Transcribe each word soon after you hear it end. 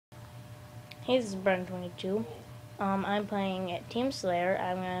Hey, this is Burn22. I'm playing at Team Slayer.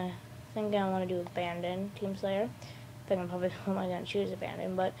 I think I want to do Abandon Team Slayer. I think I'm probably going to choose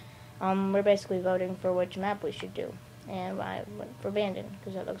Abandon, but we're basically voting for which map we should do. And I went for Abandon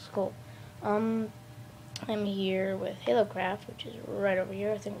because that looks cool. I'm here with HaloCraft, which is right over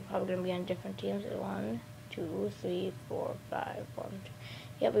here. I think we're probably going to be on different teams. 1, 2, 3, 4, 5, 1, 2.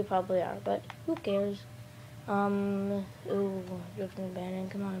 Yep, we probably are, but who cares? Ooh, drift and abandon.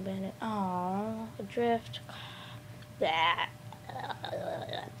 Come on, abandon. Aww, drift. Blah.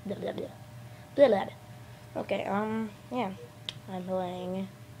 Okay, yeah. I'm playing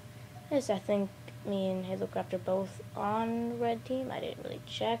this. I think me and HaloCraft are both on red team. I didn't really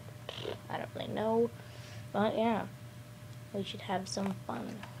check. I don't really know. But yeah, we should have some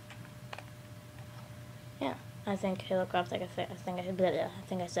fun. Yeah, I think HaloCraft, like I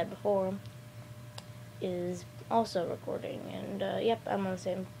think I said before, is also recording, and yep, I'm on the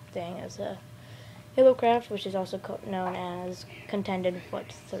same thing as HaloCraft, which is also known as Contended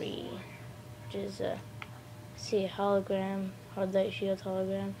Foot 3, which is see a hologram, Hard Light Shield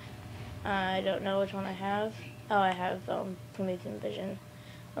hologram. I don't know which one I have. Oh, I have Promethean Vision.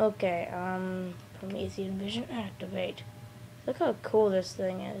 Okay, Promethean Vision activate. Look how cool this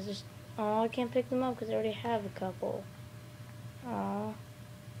thing is. Just, oh, I can't pick them up because I already have a couple. Oh,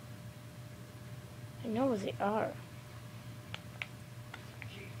 I know what they are.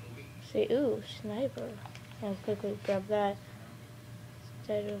 See, ooh, sniper. I'll quickly grab that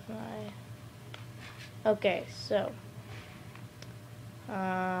instead of my... Okay, so.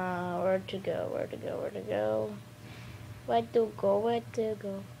 Where to go? Where to go? Where to go? Where to go? Where to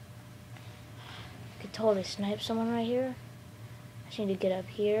go? I could totally snipe someone right here. I just need to get up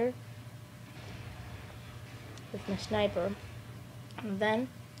here with my sniper. And then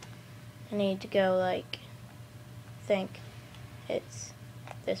I need to go, like, think it's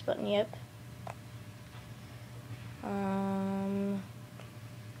this button, yep.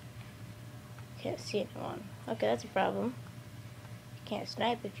 Can't see anyone. Okay, that's a problem. You can't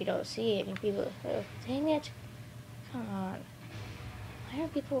snipe if you don't see any people. Oh, dang it. Come on. Why are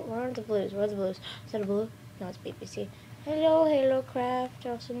people, where are the blues? Where are the blues? Is that a blue? No, it's BBC. Hello, HaloCraft,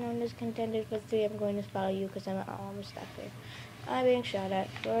 also known as Contended for 3. I'm going to spell you because I'm stuck here. I'm being shot at.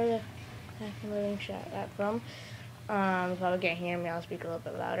 Where the heck am I being shot at from? You probably can't hear me. I'll speak a little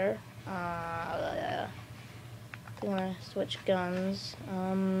bit louder. I'm gonna switch guns.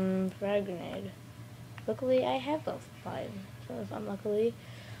 Frag grenade. Luckily, I have both fine. So if unluckily,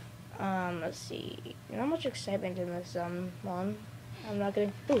 let's see. Not much excitement in this one. I'm not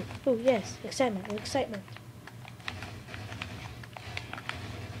gonna. Ooh, yes, excitement, excitement.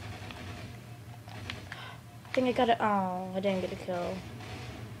 I think I got it. Oh, I didn't get a kill.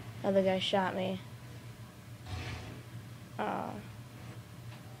 Other guy shot me. Oh.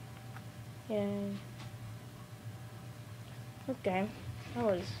 Yay. Okay. That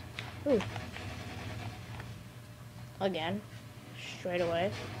was... Ooh. Again. Straight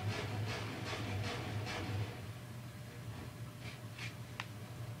away.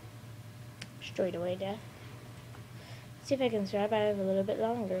 Straight away death. Let's see if I can survive a little bit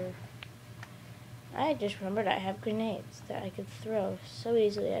longer. I just remembered I have grenades that I could throw so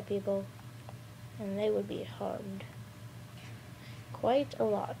easily at people. And they would be harmed. Quite a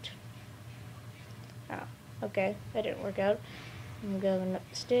lot. Oh, okay. That didn't work out. I'm going up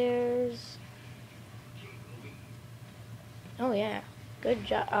the stairs. Oh, yeah. Good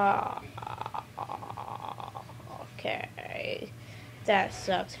job. Okay. That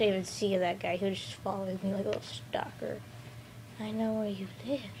sucks. I didn't even see that guy. He was just following me like a little stalker. I know where you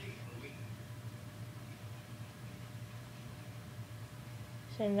live.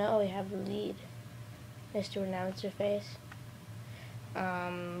 So now we have the lead. Mr. Announcer Face. Blah,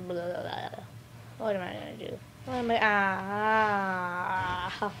 blah, blah. What am I gonna do? What am I?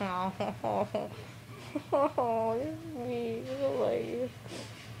 Oh, this is me.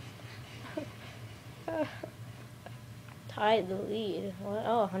 Tied the lead. What?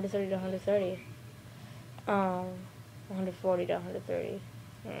 Oh, 130 to 130. 140 to 130.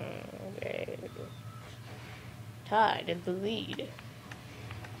 Okay. Tied in the lead.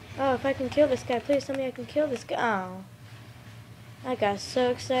 Oh, if I can kill this guy, please tell me I can kill this guy. Oh. I got so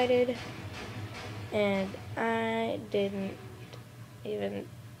excited. And I didn't even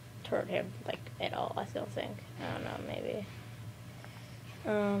hurt him, like, at all, I don't think. I don't know, maybe.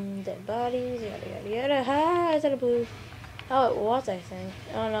 Dead bodies, yada yada yada. Ha! Is that a blue? Oh, it was, I think.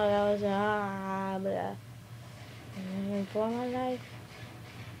 Oh no, that was blah. For my life.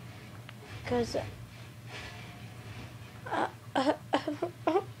 Because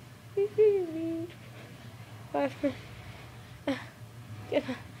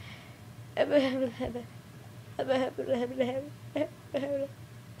That's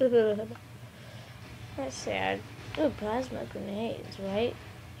sad. Ooh, plasma grenades right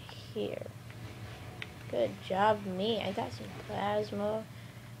here. Good job, me. I got some plasma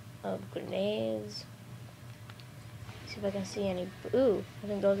grenades. See if I can see any. Ooh, I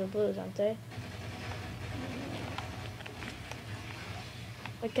think those are blues, aren't they?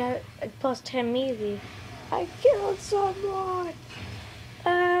 I got a plus 10 melee. I killed someone!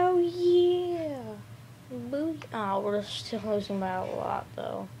 Oh yeah! Boo! Oh, we're still losing by a lot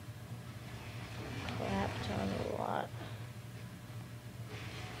though. Crap ton a lot.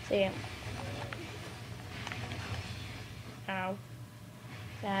 See ya. Ow.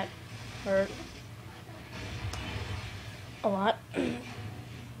 That hurt a lot.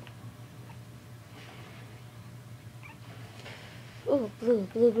 Ooh, blue,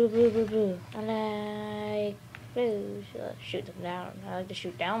 blue, blue, blue, blue, blue. I like blues. Let's shoot them down. I like to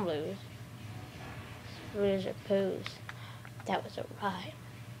shoot down blues. Blues are poos. That was a rhyme.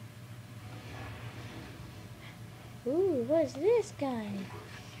 Ooh, what's this guy?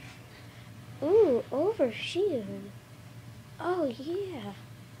 Ooh, overshield. Oh yeah.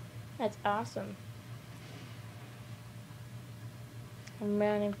 That's awesome. I'm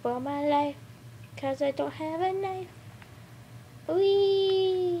running for my life, 'cause I don't have a knife.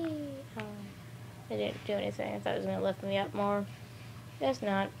 Whee! Oh, I didn't do anything. I thought it was going to lift me up more. Guess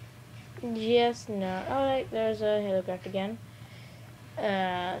not. Just not. Alright, there's a holograph again.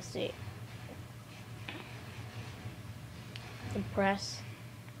 Let's see. Impress.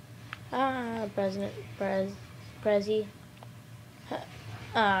 Ah, President. Prezi.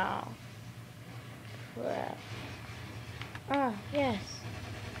 Oh. Crap. Ah, yes.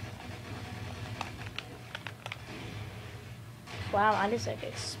 Wow, I just like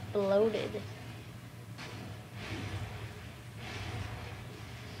exploded.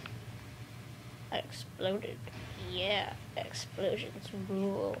 I exploded. Yeah, explosions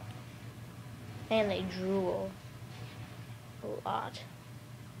rule. And they drool. A lot.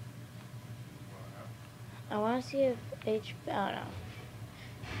 I want to see if HP. Oh no.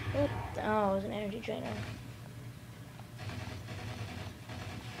 What? Oh, it was an energy drainer.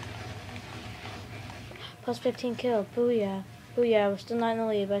 Plus 15 kill. Booyah. Booyah. We're still not in the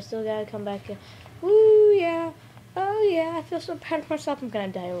lead, but I still gotta come back here. Woo, yeah. Oh, yeah. I feel so bad for myself. I'm gonna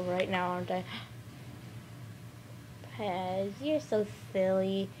die right now, aren't I? Pez, you're so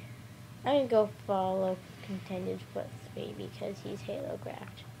silly. I'm gonna go follow contended foot 3 because he's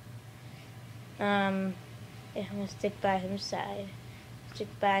holographed. Yeah, I'm gonna stick by his side. Stick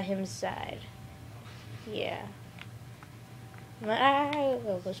by his side. Yeah. My eye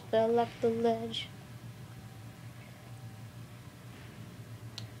almost fell off the ledge.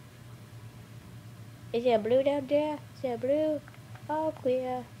 Is there blue down there? Is there blue? All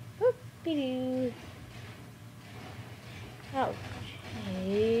clear. Whoop-de-doo. Oh,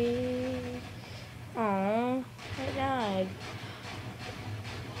 jeez. Aww, I died.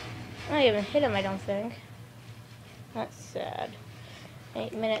 I didn't even hit him, I don't think. That's sad.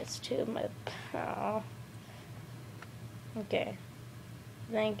 8 minutes to my... Oh. Okay.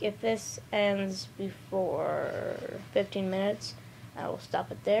 I think if this ends before 15 minutes, I will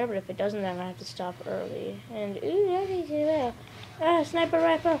stop it there, but if it doesn't, then I have to stop early. And, ooh, that is well. Ah, sniper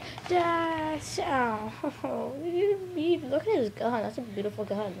rifle! Dash! Oh, look at his gun. That's a beautiful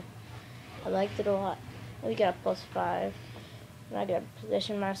gun. I liked it a lot. We got a +5. And I gotta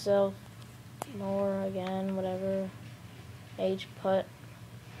position myself more again, whatever. Age put.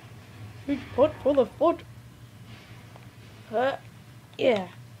 Age put for the foot! Yeah.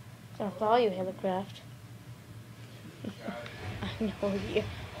 I'm gonna follow you, Holocraft. I know you.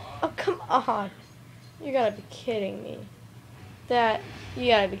 Oh, come on. You gotta be kidding me. You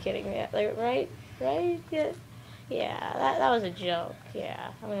gotta be kidding me. Like, right? Right? Yeah, that was a joke.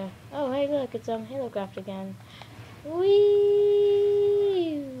 Yeah. Oh, hey, look, it's Holocraft again.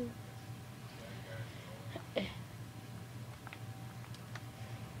 Whee!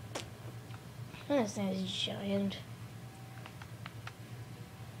 This thing is giant.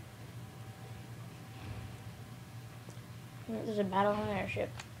 There's a battle on an airship.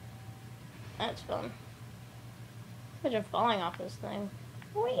 That's fun. Imagine falling off this thing.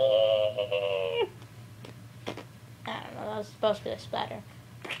 Whee! I don't know, that was supposed to be a splatter.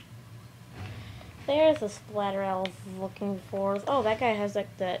 There's the splatter I was looking for. Oh, that guy has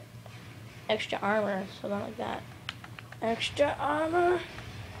like that extra armor, something like that. Extra armor?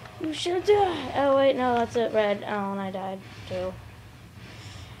 You should die. Oh wait, no, that's it, red. Oh, and I died too.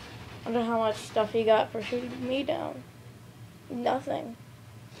 I wonder how much stuff he got for shooting me down. Nothing.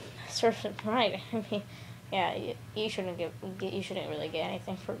 Serves him right. I mean, Yeah, you shouldn't you shouldn't really get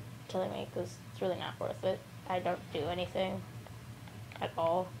anything for killing me because it's really not worth it. I don't do anything at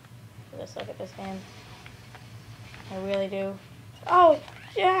all. I suck at this game. I really do. Oh,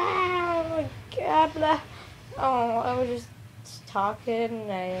 yeah! Oh my god! Blah. Oh, I was just talking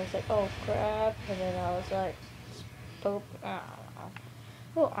and I was like, oh crap, and then I was like, poop. I don't know.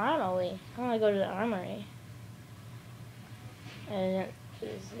 Oh, armory. I want to go to the armory. And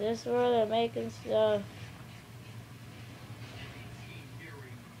is this where they're making stuff?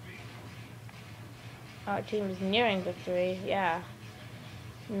 Our team is nearing victory. Yeah,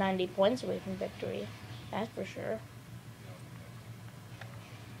 90 points away from victory. That's for sure.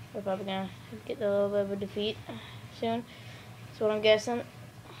 We're probably gonna get a little bit of a defeat soon. That's what I'm guessing.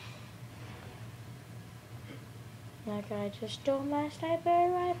 That guy just stole my sniper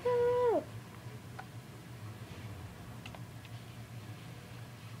rifle.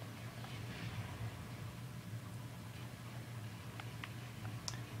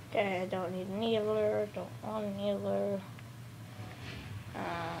 Okay, I don't need an healer. Don't want an healer.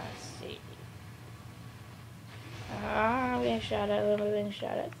 Let's see. I'm being shot at. I'm being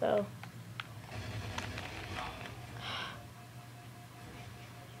shot at though.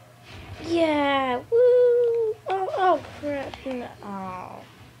 Yeah, woo! Oh crap! No. Oh,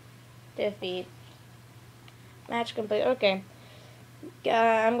 defeat. Match complete. Okay,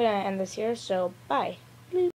 I'm gonna end this here. So bye.